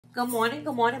Good morning,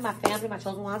 my family, my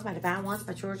chosen ones, my divine ones,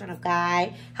 my children of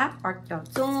God. How are y'all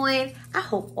doing? I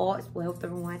hope all is well with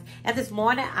everyone. And this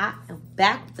morning, I am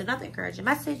back with another encouraging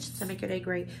message to make your day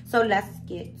great. So let's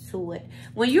get to it.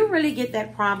 When you really get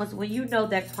that promise, when you know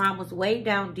that promise way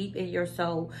down deep in your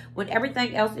soul, when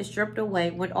everything else is stripped away,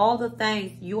 when all the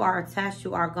things you are attached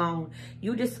to are gone,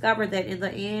 you discover that in the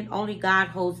end, only God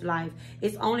holds life.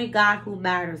 It's only God who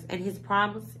matters, and his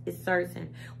promise is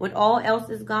certain. When all else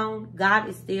is gone, God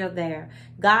is still there.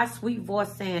 God's sweet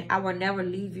voice saying, I will never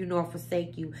leave you nor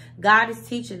forsake you. God is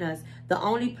teaching us the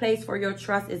only place for your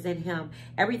trust is in him.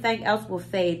 Everything else will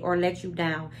fade or let you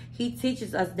down. He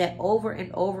teaches us that over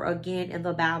and over again in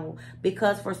the Bible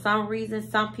because for some reason,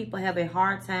 some people have a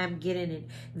hard time getting it.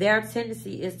 Their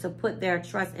tendency is to put their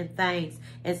trust in things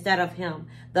instead of him.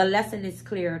 The lesson is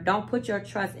clear. Don't put your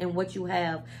trust in what you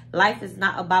have. Life is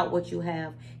not about what you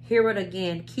have. Hear it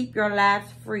again. Keep your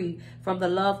lives free from the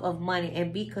love of money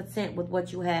and be content with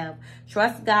what you have.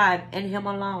 Trust God and him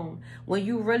alone. When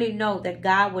you really know that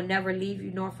God will never leave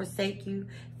you nor forsake you,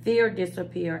 fear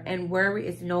disappear and worry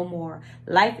is no more.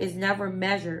 Life is never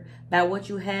measured by what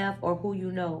you have or who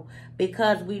you know,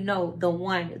 because we know the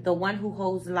one who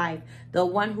holds life, the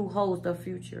one who holds the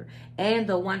future, and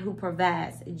the one who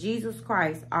provides, Jesus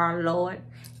Christ, our Lord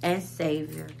and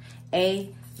Savior.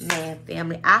 Amen,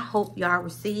 family. I hope y'all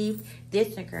received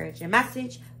this encouraging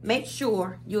message. Make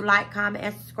sure you like, comment,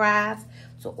 and subscribe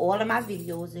to all of my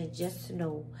videos. And just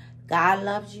know God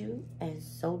loves you, and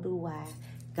so do I.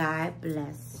 God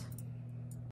bless.